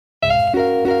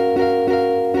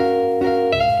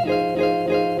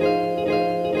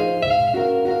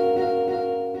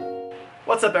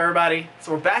What's up, everybody?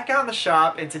 So we're back out in the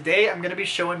shop, and today I'm going to be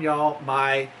showing y'all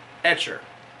my etcher.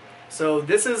 So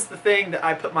this is the thing that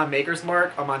I put my maker's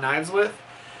mark on my knives with,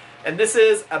 and this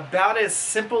is about as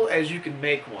simple as you can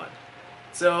make one.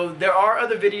 So there are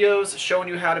other videos showing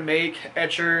you how to make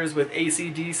etchers with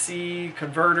AC/DC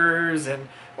converters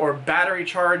or battery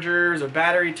chargers or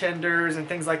battery tenders and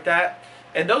things like that,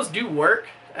 and those do work.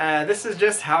 This is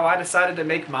just how I decided to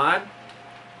make mine.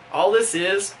 All this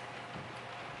is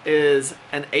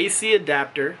an AC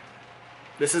adapter.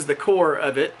 This is the core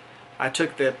of it. I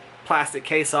took the plastic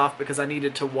case off because I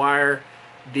needed to wire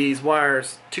these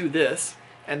wires to this.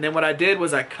 And then what I did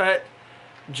was I cut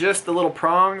just the little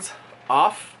prongs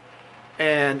off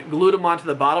and glued them onto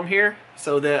the bottom here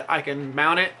so that I can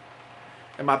mount it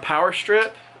in my power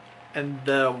strip and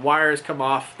the wires come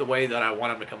off the way that I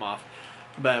want them to come off.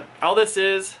 But all this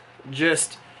is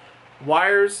just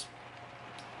wires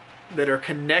that are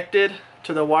connected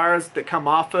to the wires that come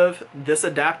off of this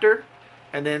adapter,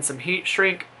 and then some heat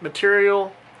shrink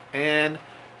material and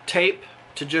tape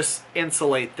to just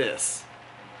insulate this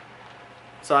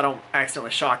so I don't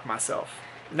accidentally shock myself.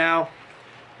 Now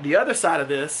the other side of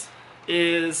this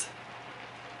is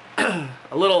a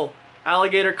little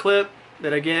alligator clip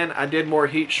that, again, I did more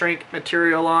heat shrink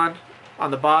material on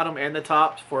the bottom and the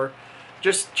top for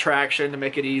just traction to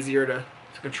make it easier to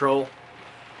control.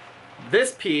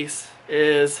 This piece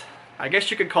is, I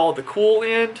guess you could call it the cool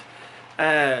end.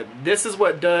 This is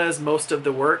what does most of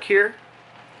the work here.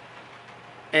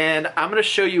 And I'm going to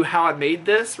show you how I made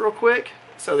this real quick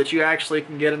so that you actually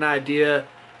can get an idea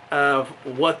of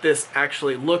what this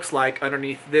actually looks like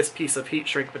underneath this piece of heat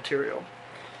shrink material.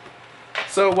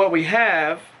 So what we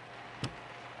have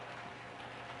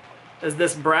is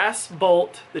this brass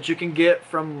bolt that you can get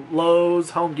from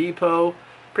Lowe's, Home Depot,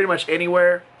 pretty much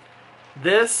anywhere.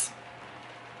 This,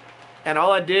 and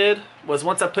all I did was,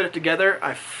 once I put it together,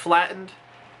 I flattened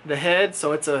the head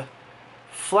so it's a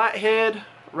flat head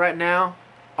right now.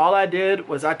 All I did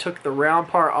was I took the round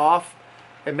part off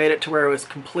and made it to where it was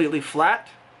completely flat.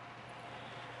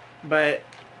 But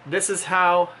this is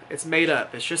how it's made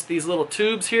up. It's just these little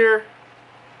tubes here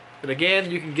that, again,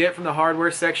 you can get from the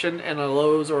hardware section in a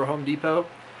Lowe's or a Home Depot.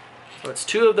 So it's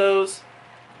two of those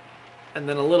and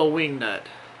then a little wing nut.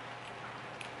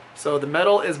 So the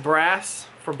metal is brass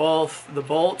for both the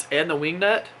bolt and the wing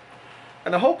nut.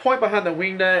 And the whole point behind the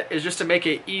wing nut is just to make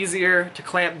it easier to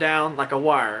clamp down like a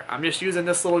wire. I'm just using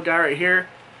this little guy right here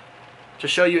to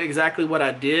show you exactly what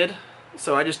I did.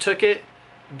 So I just took it,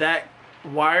 that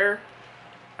wire,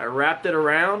 I wrapped it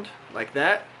around like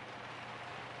that.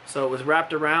 So it was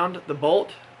wrapped around the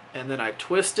bolt, and then I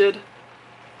twisted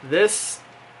this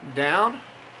down,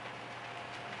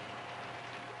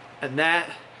 and that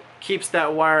keeps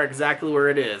that wire exactly where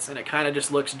it is, and it kind of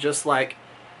just looks just like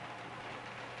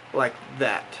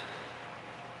that.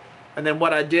 And then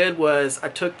what I did was I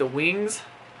took the wings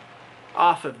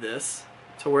off of this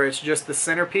to where it's just the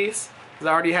centerpiece, because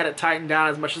I already had it tightened down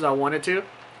as much as I wanted to.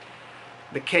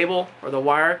 The cable or the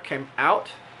wire came out,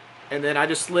 and then I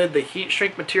just slid the heat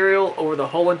shrink material over the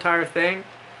whole entire thing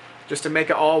just to make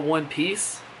it all one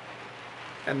piece.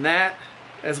 And that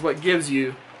is what gives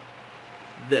you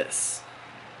this.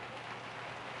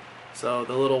 So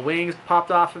the little wings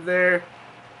popped off of there,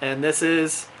 and this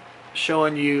is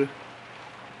showing you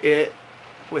it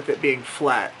with it being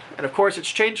flat. And of course it's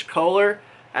changed color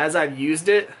as I've used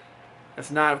it. It's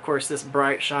not, of course, this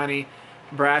bright shiny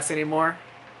brass anymore,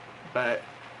 but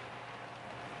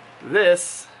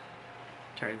this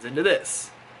turns into this.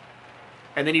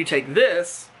 And then you take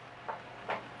this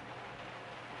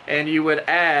and you would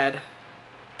add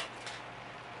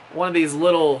one of these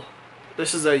little,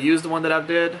 this is a used one that I've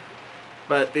did,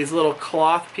 but these little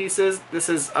cloth pieces, this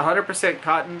is 100%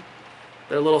 cotton.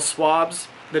 They're little swabs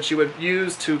that you would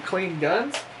use to clean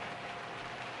guns.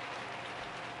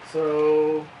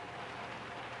 So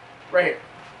right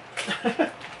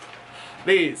here.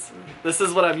 This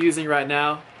is what I'm using right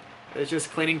now. It's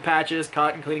just cleaning patches,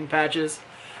 cotton cleaning patches.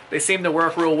 They seem to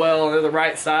work real well, and they're the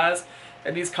right size,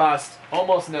 and these cost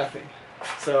almost nothing.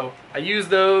 So I use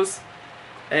those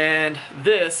and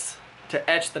this to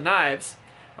etch the knives.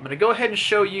 I'm going to go ahead and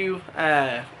show you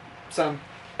some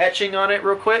etching on it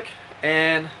real quick,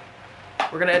 and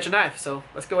we're going to etch a knife. So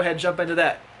let's go ahead and jump into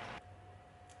that.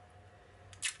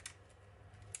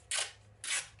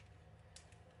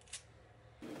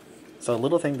 So a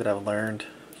little thing that I've learned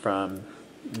from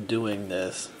doing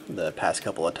this the past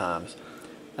couple of times,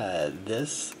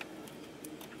 this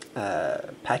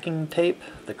packing tape,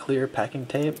 the clear packing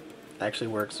tape, actually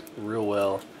works real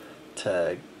well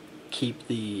to keep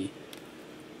the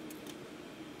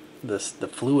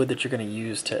fluid that you're going to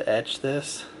use to etch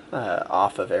this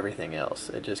off of everything else.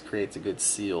 It just creates a good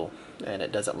seal, and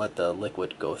it doesn't let the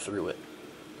liquid go through it.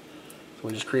 So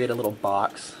we just create a little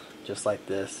box just like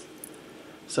this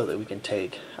so that we can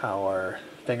take our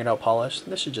fingernail polish.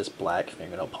 This is just black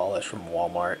fingernail polish from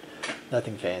Walmart,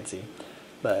 nothing fancy,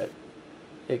 but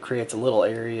it creates a little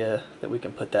area that we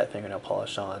can put that fingernail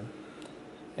polish on.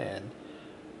 And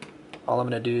all I'm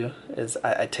going to do is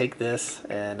I take this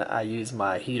and I use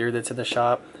my heater that's in the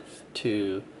shop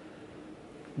to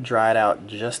dry it out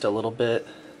just a little bit,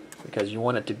 because you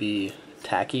want it to be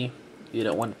tacky. You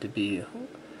don't want it to be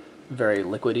very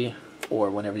liquidy, or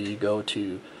whenever you go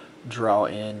to draw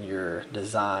in your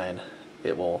design,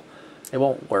 it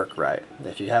won't work right.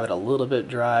 If you have it a little bit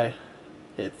dry,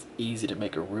 it's easy to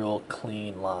make a real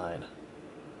clean line.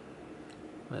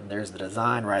 And there's the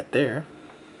design right there.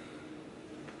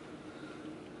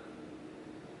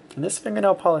 And this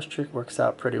fingernail polish trick works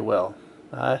out pretty well.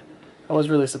 I was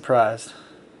really surprised.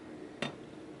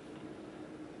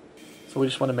 So we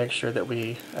just want to make sure that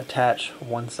we attach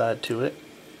one side to it,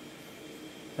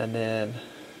 and then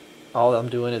all I'm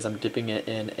doing is I'm dipping it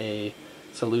in a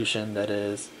solution that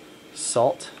is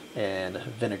salt and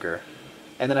vinegar.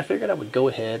 And then I figured I would go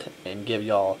ahead and give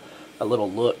y'all a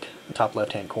little look, top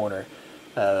left hand corner,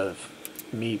 of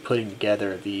me putting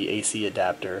together the AC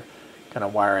adapter, kind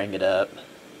of wiring it up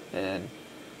and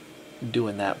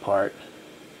doing that part,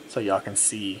 so y'all can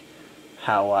see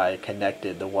how I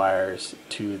connected the wires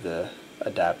to the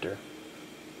adapter.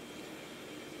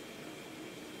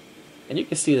 And you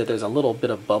can see that there's a little bit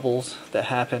of bubbles that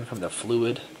happen from the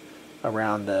fluid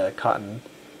around the cotton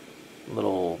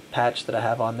little patch that I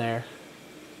have on there,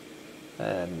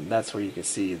 and that's where you can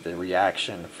see the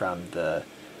reaction from the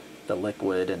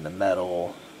liquid and the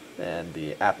metal and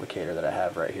the applicator that I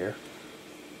have right here.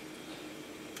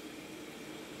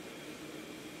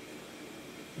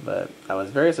 But I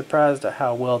was very surprised at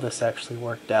how well this actually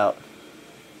worked out.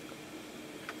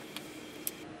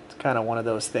 It's kind of one of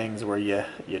those things where you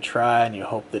try and you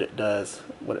hope that it does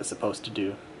what it's supposed to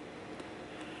do.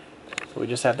 So we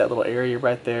just have that little area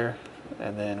right there,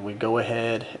 and then we go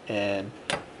ahead and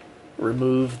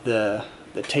remove the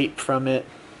tape from it.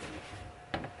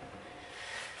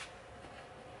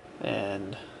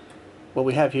 And what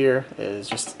we have here is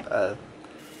just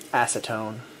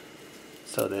acetone,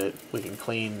 so that we can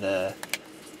clean the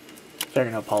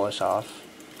fingernail polish off.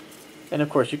 And of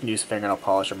course you can use fingernail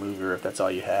polish remover if that's all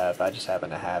you have. I just happen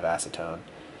to have acetone.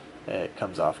 It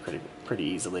comes off pretty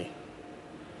easily.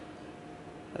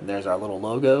 And there's our little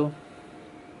logo.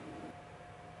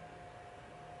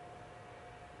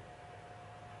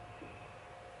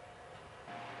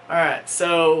 Alright,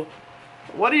 so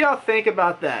what do y'all think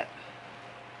about that?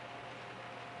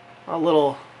 A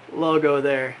little logo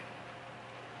there.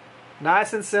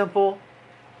 Nice and simple.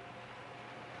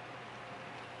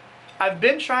 I've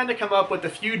been trying to come up with a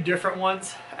few different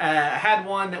ones. I had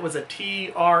one that was a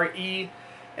TRE,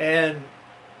 and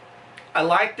I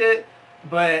liked it,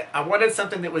 but I wanted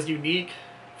something that was unique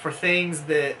for things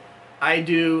that I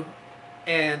do,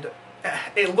 and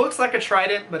it looks like a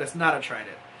trident, but it's not a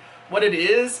trident. What it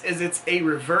is it's a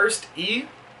reversed E.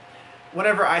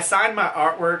 Whenever I sign my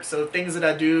artwork, so things that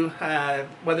I do,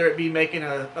 whether it be making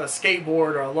a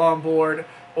skateboard or a longboard,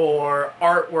 or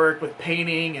artwork with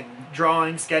painting and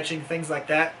drawing, sketching, things like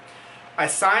that, I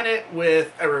sign it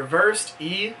with a reversed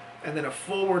E and then a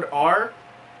forward R.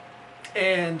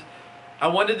 And I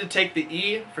wanted to take the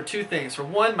E for two things. For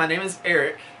one, my name is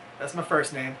Eric. That's my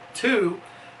first name. Two,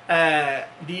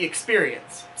 the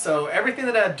experience. So everything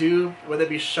that I do, whether it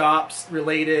be shops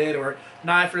related or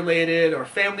knife related or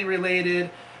family related,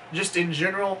 just in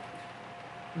general,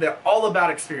 they're all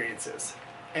about experiences.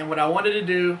 And what I wanted to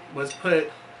do was put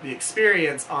the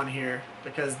experience on here,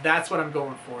 because that's what I'm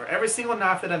going for. Every single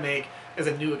knife that I make is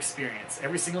a new experience.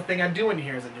 Every single thing I do in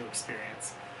here is a new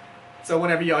experience. So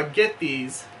whenever y'all get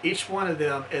these, each one of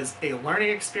them is a learning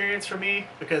experience for me,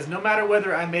 because no matter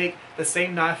whether I make the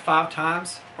same knife 5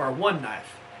 times or one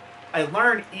knife, I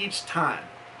learn each time.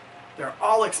 They're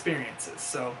all experiences.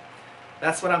 So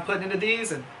that's what I'm putting into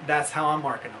these, and that's how I'm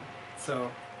marking them.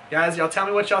 So guys, y'all tell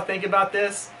me what y'all think about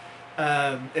this.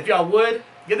 If y'all would,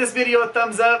 give this video a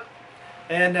thumbs up.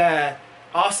 And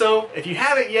also, if you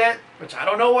haven't yet, which I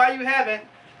don't know why you haven't,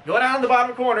 go down in the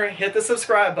bottom corner, hit the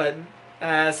subscribe button.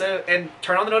 And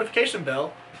turn on the notification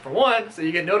bell, for one, so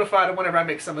you get notified whenever I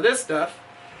make some of this stuff,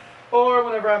 or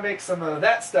whenever I make some of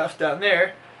that stuff down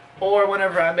there, or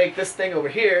whenever I make this thing over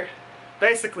here.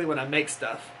 Basically, when I make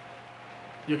stuff,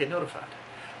 you'll get notified.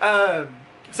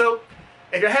 So,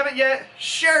 if you haven't yet,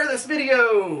 share this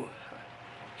video.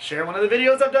 Share one of the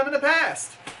videos I've done in the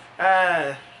past.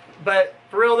 But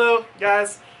for real though,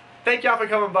 guys, thank y'all for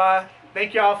coming by.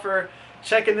 Thank y'all for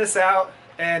checking this out.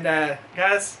 And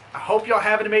guys, I hope y'all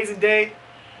have an amazing day.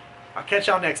 I'll catch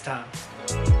y'all next time.